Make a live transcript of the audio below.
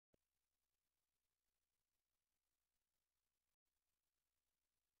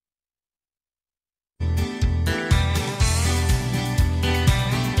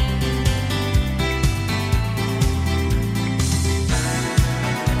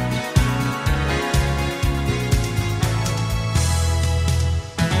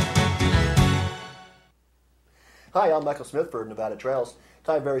Hi, I'm Michael Smith for Nevada Trails.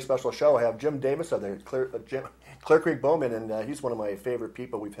 Today, a very special show. I have Jim Davis of the Clear Creek Bowmen, and he's one of my favorite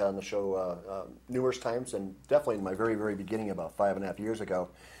people we've had on the show numerous times, and definitely in my very, very beginning about 5.5 years ago.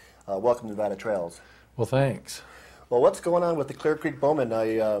 Welcome to Nevada Trails. Well, thanks. Well, what's going on with the Clear Creek Bowmen?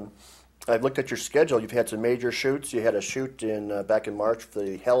 I've looked at your schedule. You've had some major shoots. You had a shoot back in March for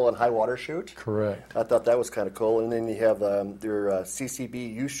the Hell and High Water shoot. Correct. I thought that was kind of cool. And then you have your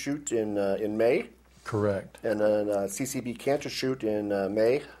CCB youth shoot in May. Correct. And then CCB cancer shoot in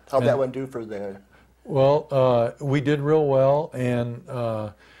May. How'd that one do for the... Well, we did real well, and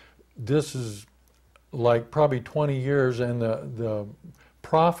this is like probably 20 years, and the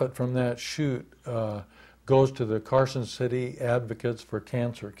profit from that shoot goes to the Carson City Advocates for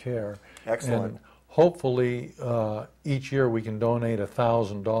Cancer Care. Excellent. And hopefully each year we can donate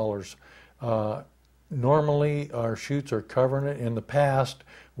 $1,000. Normally our shoots are covering it. In the past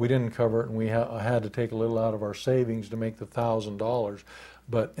we didn't cover it, and we had to take a little out of our savings to make the $1,000.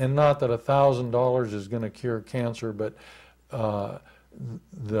 And not that $1,000 is going to cure cancer, but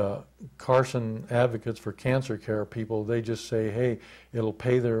the Carson Advocates for Cancer Care people, they just say, hey, it'll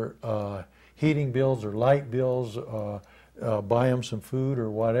pay their heating bills or light bills, buy them some food or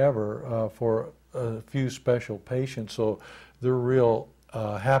whatever for a few special patients. So they're real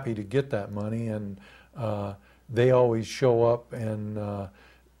happy to get that money, and they always show up and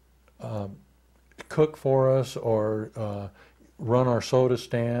cook for us or run our soda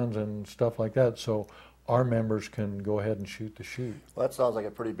stands and stuff like that, so our members can go ahead and shoot the shoot. Well, that sounds like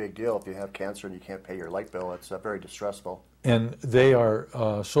a pretty big deal. If you have cancer and you can't pay your light bill, it's very distressful. And they are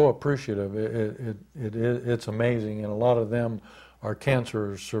so appreciative. It's amazing, and a lot of them are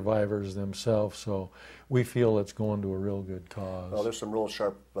cancer survivors themselves, so we feel it's going to a real good cause. Well, there's some real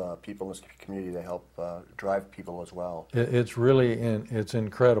sharp people in this community that help drive people as well. It's really, it's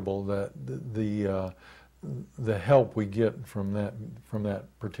incredible that the help we get from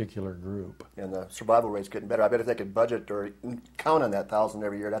that particular group. And the survival rate's getting better. I bet if they could budget or count on that $1,000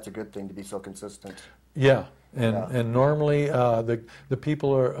 every year, that's a good thing to be so consistent. Yeah, and normally the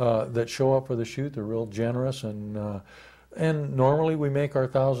people are that show up for the shoot, they're real generous, and normally we make our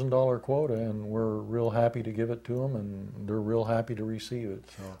 $1,000 quota, and we're real happy to give it to them, and they're real happy to receive it.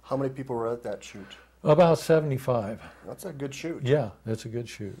 So. How many people were at that shoot? About 75. That's a good shoot. Yeah, that's a good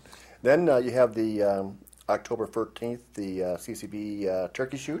shoot. Then you have the October 13th, the CCB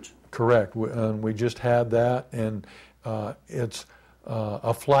turkey shoot. Correct, and we just had that, and it's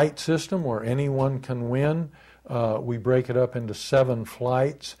a flight system where anyone can win. We break it up into 7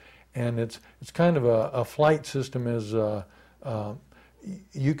 flights, and it's kind of a flight system. Is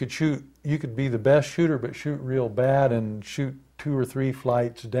you could be the best shooter but shoot real bad and shoot 2 or 3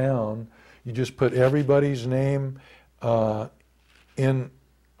 flights down. You just put everybody's name in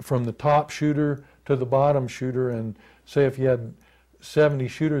from the top shooter to the bottom shooter, and say if you had 70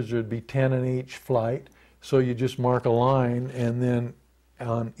 shooters, there'd be 10 in each flight. So you just mark a line, and then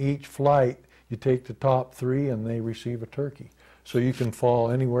on each flight you take the top 3 and they receive a turkey. So you can fall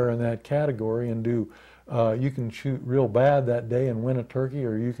anywhere in that category and do, you can shoot real bad that day and win a turkey,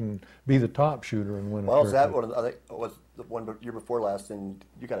 or you can be the top shooter and win a turkey. Well, is that one? I think was the one year before last, and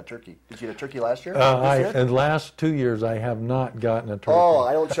you got a turkey. Did you get a turkey last year? In the last 2 years, I have not gotten a turkey. Oh,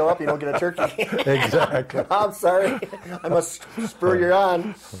 I don't show up, you don't get a turkey. Exactly. I'm sorry. I must spur you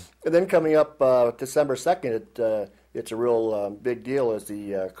on. And then coming up December 2nd, it's a real big deal, is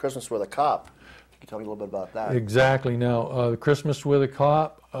the Christmas with a Cop. Can you tell me a little bit about that? Exactly. Now, the Christmas with a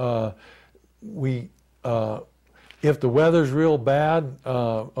Cop, if the weather's real bad,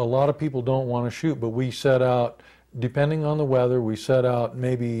 a lot of people don't want to shoot, but we set out, depending on the weather, we set out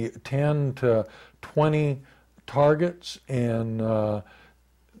maybe 10 to 20 targets, and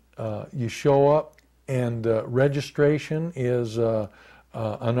you show up, and registration is an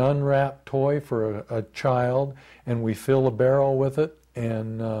unwrapped toy for a child, and we fill a barrel with it,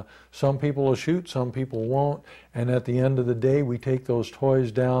 and some people will shoot, some people won't, and at the end of the day we take those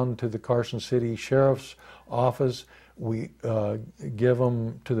toys down to the Carson City Sheriff's Office. We give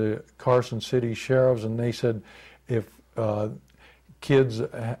them to the Carson City Sheriffs, and they said if kids,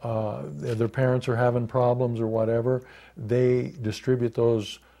 their parents are having problems or whatever, they distribute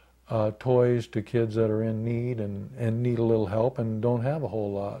those toys to kids that are in need and need a little help and don't have a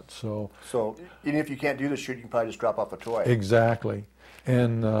whole lot. So even if you can't do the shoot, you can probably just drop off a toy. Exactly.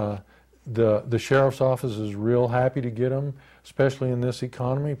 And the sheriff's office is real happy to get them, especially in this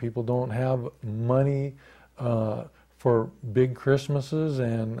economy. People don't have money for big Christmases,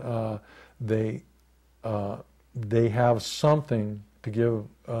 and they have something to give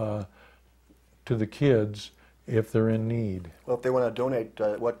to the kids if they're in need. Well, if they want to donate,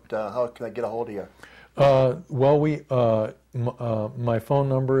 how can I get a hold of you? My phone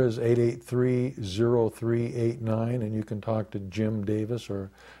number is 883-0389, and you can talk to Jim Davis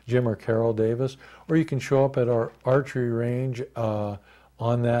or Jim or Carol Davis, or you can show up at our archery range on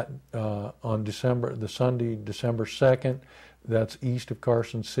the Sunday, December 2nd. That's east of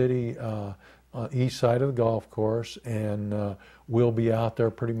Carson City, on east side of the golf course, and we'll be out there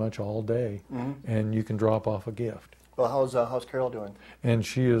pretty much all day, and you can drop off a gift. Well, how's Carol doing? And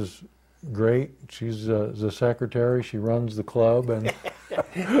she is great. She's the secretary. She runs the club and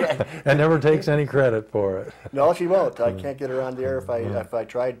and never takes any credit for it. No, she won't. I can't get her on the air if I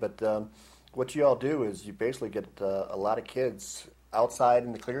tried. But what you all do is you basically get a lot of kids outside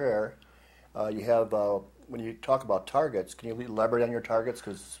in the clear air. You have when you talk about targets, can you elaborate on your targets?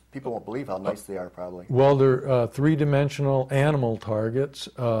 Because people won't believe how nice they are, probably. Well, they're three-dimensional animal targets,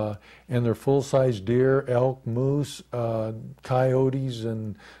 and they're full-size deer, elk, moose, coyotes,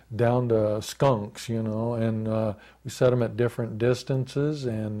 and down to skunks, you know. And we set them at different distances,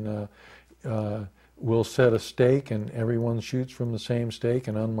 and we'll set a stake, and everyone shoots from the same stake,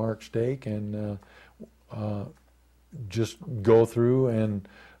 an unmarked stake, and just go through. And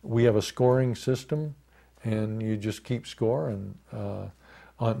we have a scoring system, and you just keep scoring.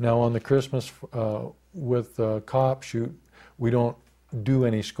 Now on the Christmas with Cop Shoot, we don't do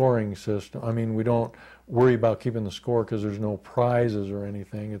any scoring system. I mean, we don't worry about keeping the score because there's no prizes or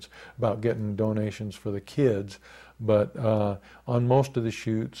anything. It's about getting donations for the kids. But on most of the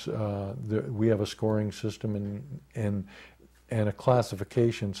shoots, we have a scoring system and a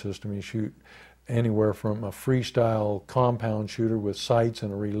classification system. You shoot anywhere from a freestyle compound shooter with sights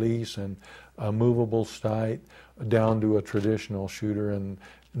and a release and a movable sight down to a traditional shooter, and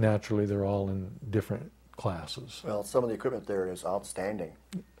naturally they're all in different classes. Well, some of the equipment there is outstanding.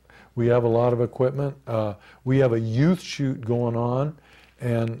 We have a lot of equipment. We have a youth shoot going on,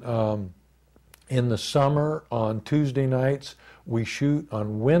 and in the summer on Tuesday nights we shoot.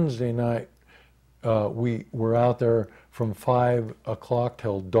 On Wednesday night we're out there from 5 o'clock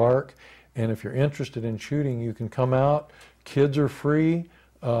till dark. And if you're interested in shooting, you can come out. Kids are free.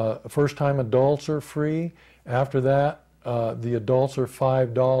 First-time adults are free. After that, the adults are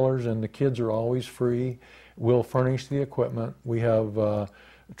 $5, and the kids are always free. We'll furnish the equipment. We have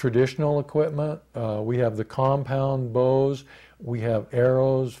traditional equipment. We have the compound bows. We have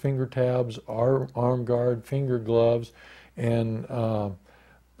arrows, finger tabs, arm guard, finger gloves. And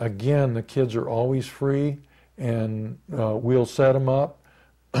again, the kids are always free, and we'll set them up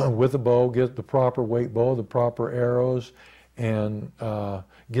with a bow, get the proper weight bow, the proper arrows, and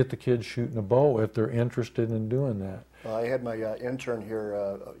get the kids shooting a bow if they're interested in doing that. I had my intern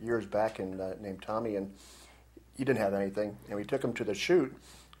here years back named Tommy, and he didn't have anything. And we took him to the shoot,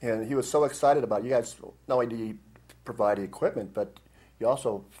 and he was so excited about it. You guys, not only do you provide the equipment, but you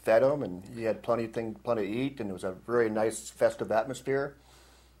also fed him, and he had plenty to eat, and it was a very nice festive atmosphere.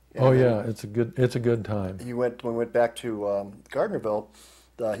 And oh yeah, it's a good time. When we went back to Gardnerville,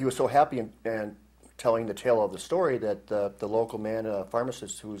 he was so happy and telling the tale of the story that the local man,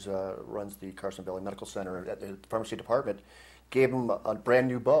 pharmacist who runs the Carson Valley Medical Center at the pharmacy department, gave him a brand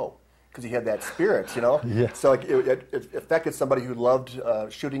new bow because he had that spirit, you know. Yeah. So it affected somebody who loved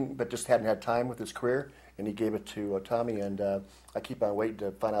shooting but just hadn't had time with his career, and he gave it to Tommy, and I keep on waiting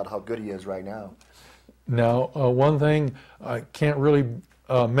to find out how good he is right now. Now, one thing I can't really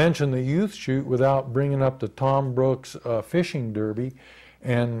mention the youth shoot without bringing up the Tom Brooks fishing derby.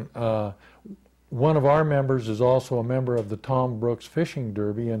 And one of our members is also a member of the Tom Brooks Fishing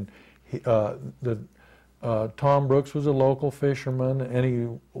Derby, and Tom Brooks was a local fisherman, and he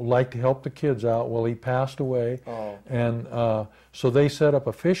liked to help the kids out. Well, he passed away, and so they set up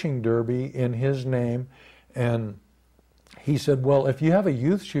a fishing derby in his name, and he said, well, if you have a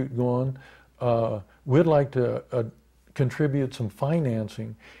youth shoot going, we'd like to contribute some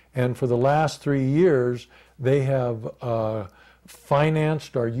financing. And for the last 3 years, they have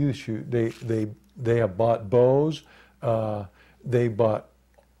financed our youth shoot. They have bought bows. They bought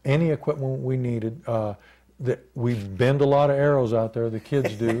any equipment we needed. We bend a lot of arrows out there. The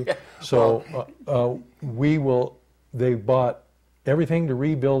kids do. So they bought everything to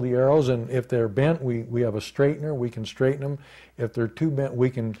rebuild the arrows. And if they're bent, we have a straightener. We can straighten them. If they're too bent,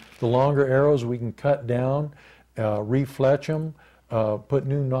 the longer arrows we can cut down, refletch them, put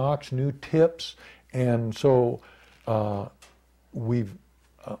new nocks, new tips, and so. We've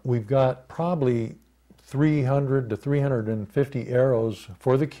got probably 300 to 350 arrows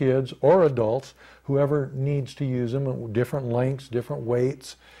for the kids or adults, whoever needs to use them, different lengths, different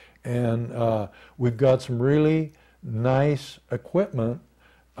weights, and we've got some really nice equipment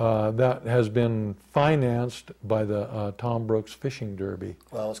that has been financed by the Tom Brooks Fishing Derby.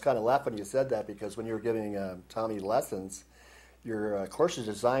 Well, I was kind of laughing when you said that, because when you were giving Tommy lessons, your course is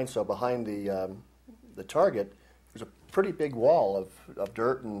designed so behind the target there's a pretty big wall of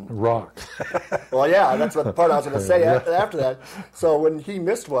dirt and rock. Well, yeah, that's what the part I was going to say after that. So when he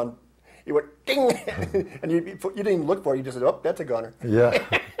missed one, he went ding, and you didn't even look for it. You just said, "Oh, that's a gunner." Yeah.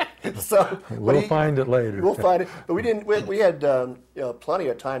 So we'll find it later. We'll find it, but we didn't. We had plenty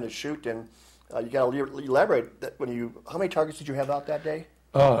of time to shoot, and you got to elaborate that when you. How many targets did you have out that day?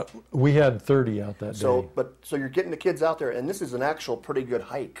 We had 30 out that day. So you're getting the kids out there, and this is an actual pretty good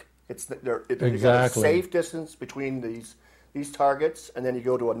hike. It's exactly. You got a safe distance between these targets, and then you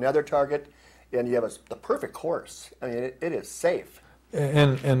go to another target, and you have the perfect course. I mean, it is safe.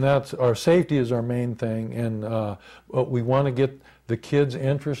 And that's our safety is our main thing, and we want to get the kids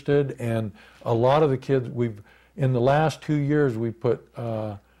interested. And a lot of the kids in the last 2 years we put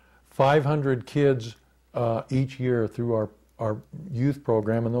 500 kids each year through our youth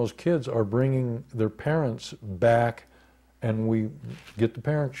program, and those kids are bringing their parents back, and we get the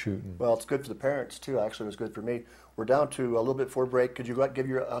parents shooting. Well, it's good for the parents too. Actually, it was good for me. We're down to a little bit before break. Could you give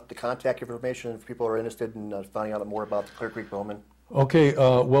the contact information if people are interested in finding out more about the Clear Creek Bowmen? Okay,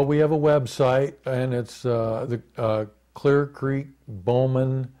 well, we have a website, and it's the Clear Creek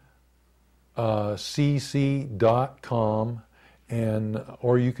Bowmen cc.com,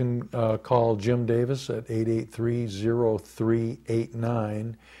 or you can call Jim Davis at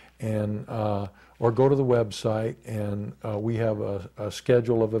 883-0389, and or go to the website, and we have a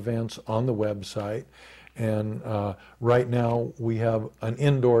schedule of events on the website. And right now we have an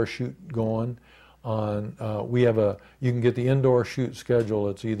indoor shoot going on. You can get the indoor shoot schedule.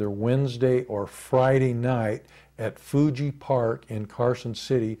 It's either Wednesday or Friday night at Fuji Park in Carson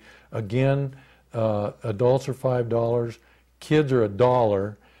City. Again, adults are $5, kids are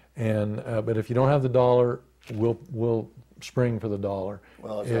 $1, and but if you don't have the $1, we'll spring for the $1.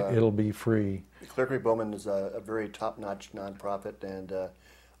 Well, it'll be free. Clear Creek Bowmen is a very top-notch nonprofit, and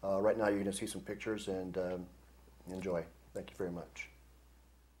right now you're going to see some pictures and enjoy. Thank you very much.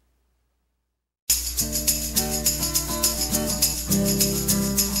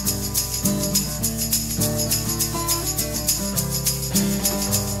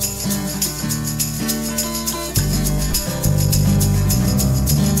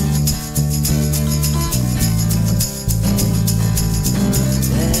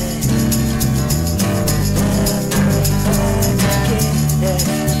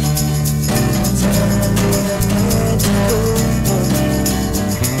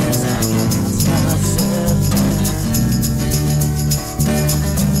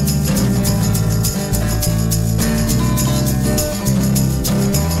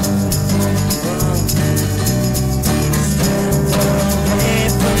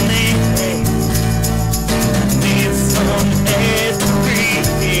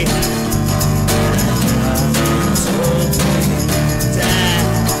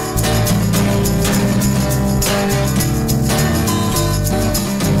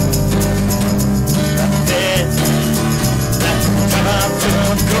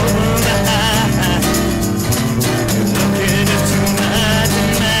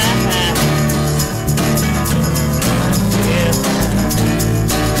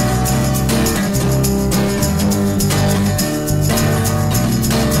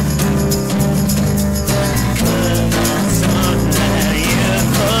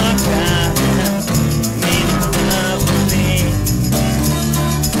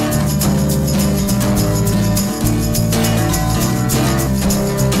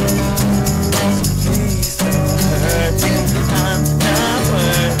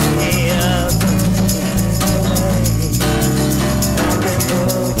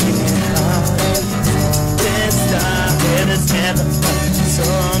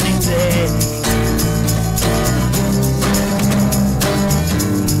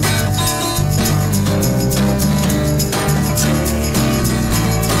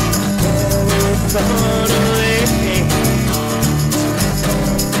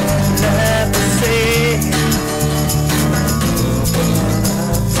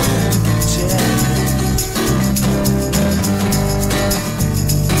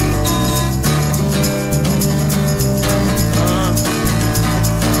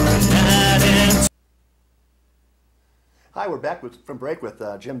 Hi, we're back from break with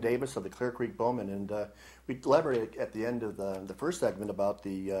Jim Davis of the Clear Creek Bowmen, and we elaborated at the end of the first segment about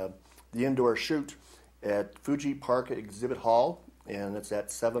the indoor shoot at Fuji Park Exhibit Hall, and it's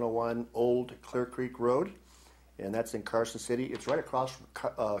at 701 Old Clear Creek Road, and that's in Carson City. It's right across from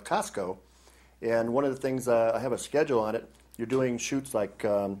Costco, and one of the things, I have a schedule on it. you're doing shoots like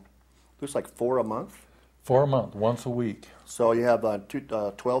looks like 4 a month. 4 a month, once a week. So you have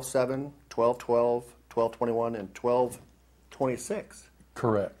 12/7, 12/12, 12/21, and 12/26.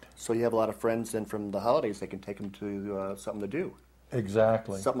 Correct. So you have a lot of friends, and from the holidays, they can take them to something to do.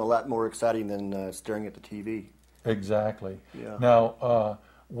 Exactly. Something a lot more exciting than staring at the TV. Exactly. Yeah. Now,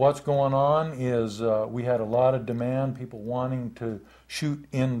 what's going on is we had a lot of demand, people wanting to shoot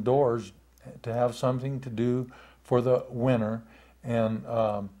indoors to have something to do for the winter. And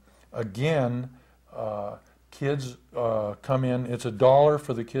again, kids come in. It's $1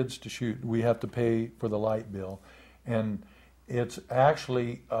 for the kids to shoot. We have to pay for the light bill. And it's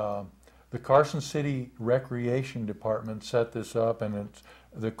actually the Carson City Recreation Department set this up, and it's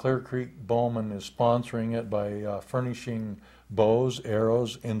the Clear Creek Bowmen is sponsoring it by furnishing bows,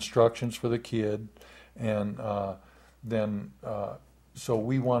 arrows, instructions for the kid, and then so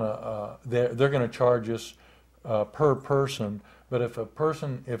we want to. They're going to charge us per person. But if a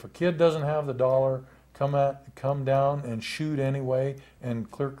kid doesn't have the dollar, come down and shoot anyway,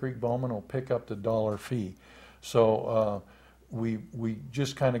 and Clear Creek Bowmen will pick up the $1 fee. So we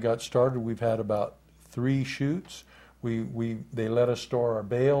just kind of got started. We've had about 3 shoots. They let us store our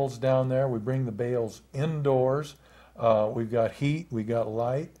bales down there. We bring the bales indoors. We've got heat, we got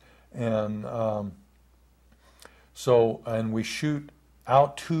light, and and we shoot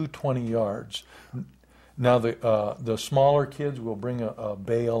out to 20 yards. Now the smaller kids will bring a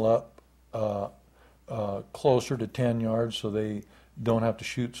bale up closer to 10 yards, so they don't have to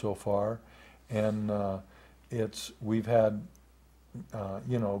shoot so far. And we've had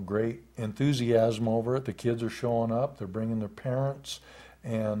great enthusiasm over it. The kids are showing up. They're bringing their parents,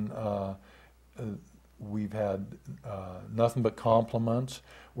 and we've had nothing but compliments.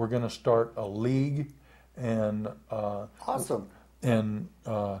 We're going to start a league, and awesome. And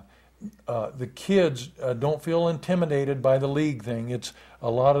the kids don't feel intimidated by the league thing. It's a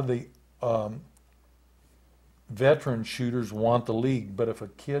lot of the veteran shooters want the league, but if a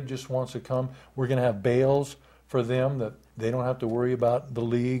kid just wants to come, we're going to have bales for them that they don't have to worry about the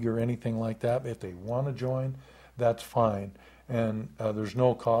league or anything like that. If they want to join, that's fine. And there's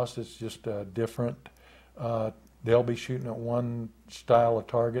no cost. It's just different. They'll be shooting at one style of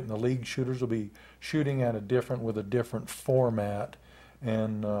target, and the league shooters will be shooting at with a different format.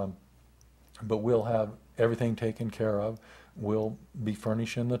 And but we'll have everything taken care of. We'll be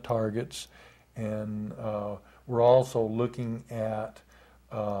furnishing the targets, and we're also looking at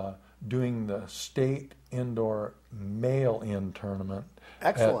doing the state indoor mail-in tournament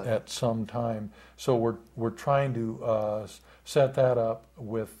at some time. So we're trying to set that up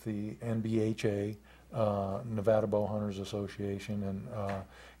with the NBHA, Nevada Bow Hunters Association, and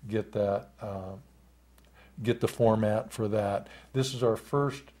get the format for that. This is our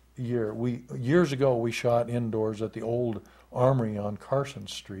first year. Years ago we shot indoors at the old armory on Carson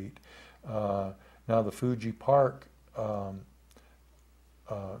Street. Now the Fuji Park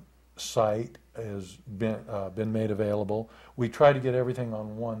site has been made available. We tried to get everything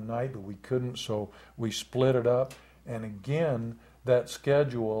on one night, but we couldn't, so we split it up. And again, that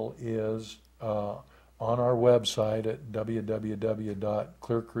schedule is on our website at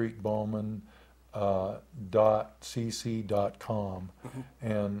www.clearcreekbowmen.cc.com.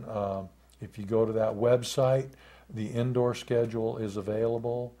 And if you go to that website, the indoor schedule is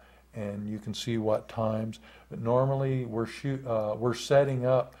available, and you can see what times. But normally we're setting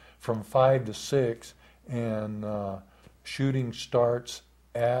up from 5 to 6, and shooting starts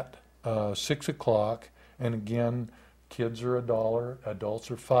at 6 o'clock. And again, kids are $1,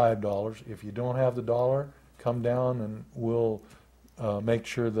 adults are $5. If you don't have the dollar, come down and we'll make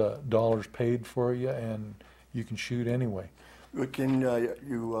sure the dollar's paid for you, and you can shoot anyway. Can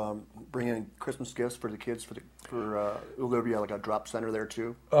you bring in Christmas gifts for the kids? Will there be like a drop center there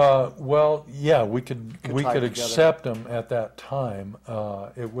too? Well, yeah, we could accept them at that time.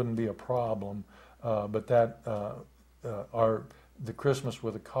 It wouldn't be a problem. But the Christmas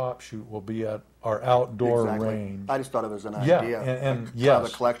with a Cop shoot will be at our outdoor range. I just thought it was an idea. And yes,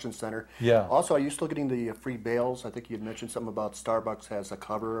 a collection center. Yeah. Also, are you still getting the free bales? I think you had mentioned something about Starbucks has a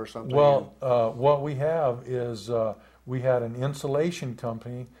cover or something. Well, what we have is we had an insulation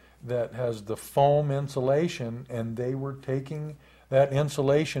company that has the foam insulation, and they were taking that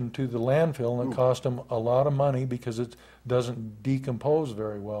insulation to the landfill, and it cost them a lot of money because it doesn't decompose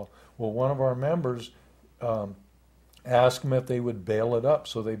very well. Well, one of our members asked them if they would bale it up,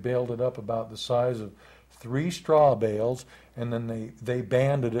 so they baled it up about the size of 3 straw bales, and then they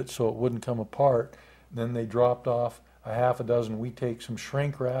banded it so it wouldn't come apart. Then they dropped off a half a dozen. We take some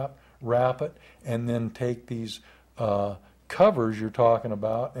shrink wrap it, and then take these covers you're talking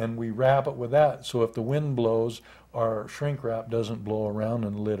about, and we wrap it with that, so if the wind blows, our shrink wrap doesn't blow around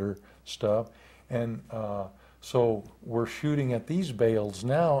and litter stuff. And so we're shooting at these bales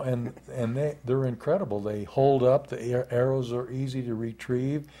now, and they're incredible. They hold up. The arrows are easy to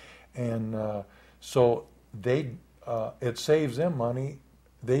retrieve, and so it saves them money.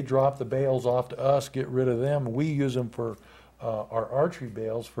 They drop the bales off to us, get rid of them. We use them for our archery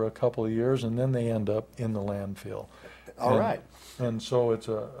bales for a couple of years, and then they end up in the landfill. All right. And so it's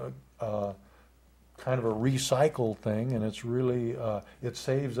a kind of a recycle thing, and it's really it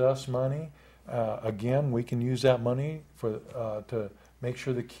saves us money. Again, we can use that money for to make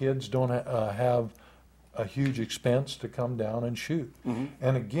sure the kids don't have a huge expense to come down and shoot. Mm-hmm.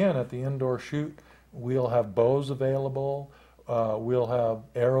 And again, at the indoor shoot, we'll have bows available. We'll have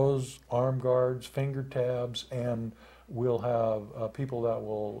arrows, arm guards, finger tabs, and we'll have people that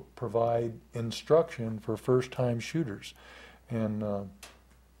will provide instruction for first-time shooters. And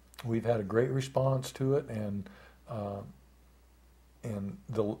we've had a great response to it, and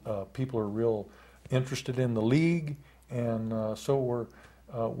the people are real interested in the league, and so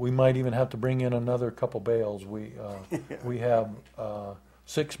we might even have to bring in another couple bales. We have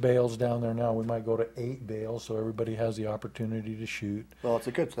 6 bales down there now. We might go to 8 bales, so everybody has the opportunity to shoot. Well, it's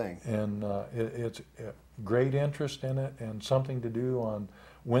a good thing. And it's great interest in it, and something to do on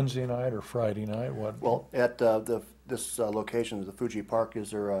Wednesday night or Friday night. Well, at this location, the Fuji Park,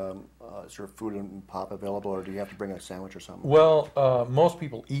 is there food and pop available, or do you have to bring a sandwich or something? Well, most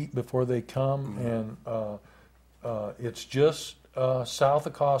people eat before they come, mm-hmm. and it's just south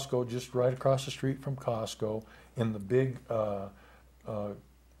of Costco, just right across the street from Costco, in the big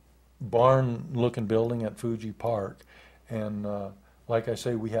barn-looking building at Fuji Park. And like I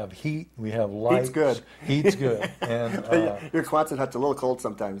say, we have heat, we have lights. Heat's good. Heat's good. And your Quonset hut's a little cold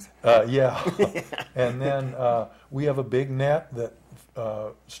sometimes. Yeah. And then we have a big net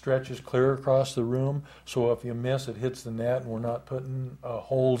that stretches clear across the room, so if you miss, it hits the net, and we're not putting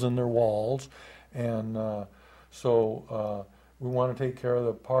holes in their walls. And so we want to take care of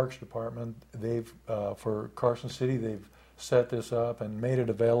the Parks Department. They've, for Carson City, they've set this up and made it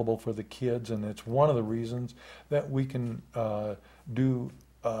available for the kids, and it's one of the reasons that we can do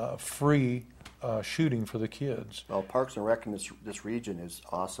free shooting for the kids. Well, Parks and Rec in this region is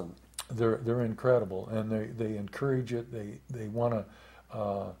awesome. They're incredible, and they encourage it. They want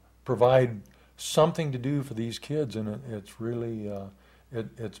to provide something to do for these kids, and it's really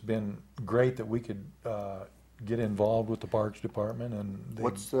it's been great that we could get involved with the Parks Department. And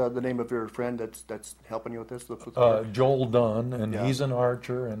what's the name of your friend that's helping you with this? Joel Dunn, and yeah. He's an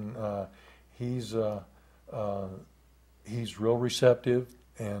archer, and he's real receptive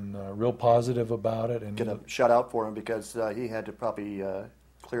and real positive about it. And get a shout out for him, because he had to probably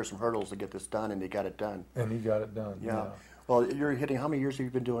clear some hurdles to get this done, and he got it done. And he got it done. Yeah. Well, you're hitting. How many years have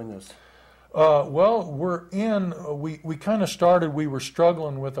you been doing this? Well, we kind of started, we were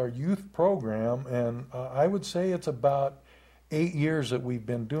struggling with our youth program, and I would say it's about 8 years that we've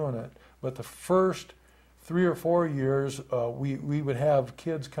been doing it. But the first 3 or 4 years, we would have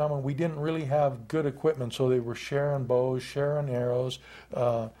kids come, and we didn't really have good equipment, so they were sharing bows, sharing arrows,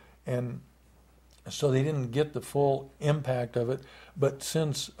 and so they didn't get the full impact of it. But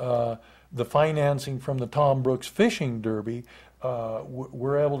since the financing from the Tom Brooks Fishing Derby,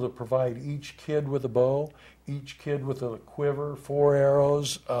 we're able to provide each kid with a bow, each kid with a quiver, 4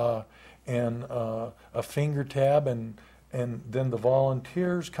 arrows, and a finger tab, and then the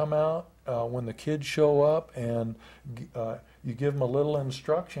volunteers come out when the kids show up, and you give them a little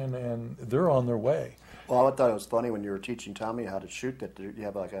instruction, and they're on their way. Well, I thought it was funny when you were teaching Tommy how to shoot that you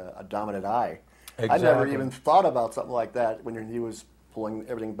have like a dominant eye. Exactly. I never even thought about something like that when he was pulling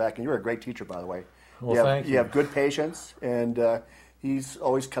everything back. And you were a great teacher, by the way. Well, thank you. You have good patience, and he's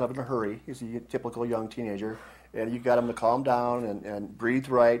always kind of in a hurry. He's a typical young teenager, and you got him to calm down and breathe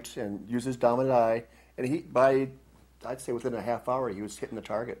right and use his dominant eye. And I'd say within a half hour, he was hitting the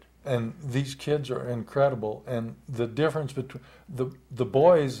target. And these kids are incredible. And the difference between the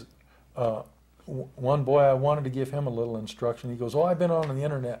boys, one boy, I wanted to give him a little instruction. He goes, "Oh, I've been on the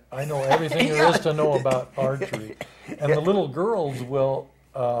internet. I know everything there is to know about archery." And the little girls will,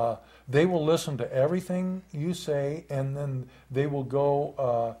 they will listen to everything you say, and then they will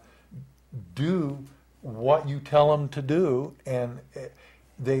go do what you tell them to do, and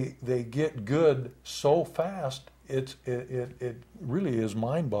they get good so fast. It really is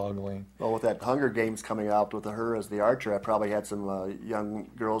mind-boggling. Well, with that Hunger Games coming out with her as the archer, I probably had some young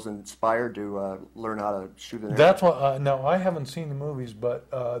girls inspired to learn how to shoot an arrow. That's what. Now, I haven't seen the movies,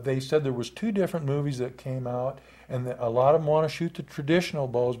 but they said there was 2 different movies that came out, and a lot of them want to shoot the traditional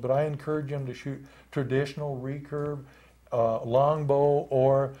bows, but I encourage them to shoot traditional recurve, longbow,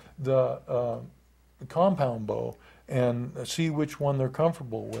 or the compound bow and see which one they're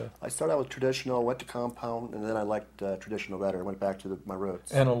comfortable with. I started out with traditional, went to compound, and then I liked traditional better. I went back to my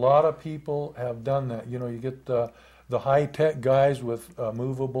roots. And a lot of people have done that. You know, you get the high-tech guys with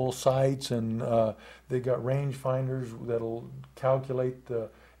movable sights, and they got range finders that'll calculate the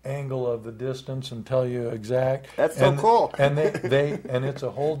angle of the distance and tell you exact. That's so cool. And and it's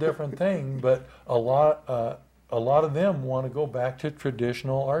a whole different thing. But a lot of them want to go back to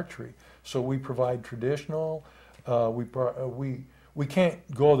traditional archery. So we provide traditional. We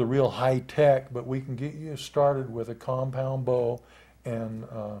can't go the real high-tech, but we can get you started with a compound bow and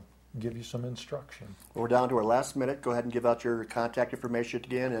give you some instruction. We're down to our last minute. Go ahead and give out your contact information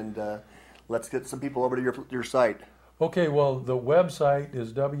again, and let's get some people over to your site. Okay, well, the website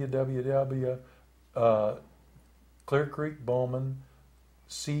is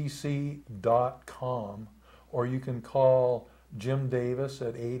www.clearcreekbowmencc.com, or you can call Jim Davis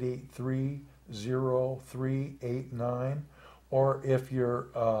at 883-0389, or if you're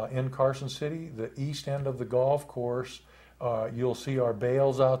in Carson City, the east end of the golf course, you'll see our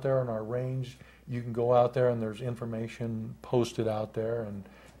bales out there on our range. You can go out there and there's information posted out there, and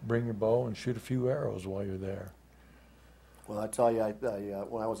bring your bow and shoot a few arrows while you're there. Well, I tell you,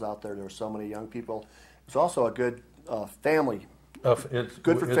 when I was out there were so many young people. It's also a good family. It's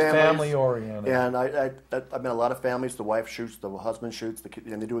good for it's families. family oriented. And I've met a lot of families. The wife shoots, the husband shoots,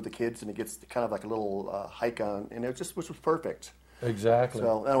 and they do it with the kids, and it gets kind of like a little hike on, and it just was perfect. Exactly.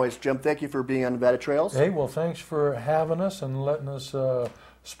 So, anyways, Jim, thank you for being on Nevada Trails. Hey, well, thanks for having us and letting us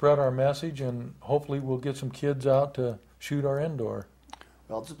spread our message, and hopefully we'll get some kids out to shoot our indoor.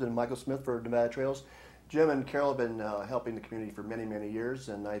 Well, this has been Michael Smith for Nevada Trails. Jim and Carol have been helping the community for many, many years,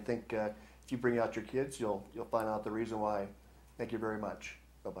 and I think if you bring out your kids, you'll find out the reason why. Thank you very much.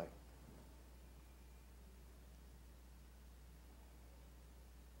 Bye-bye.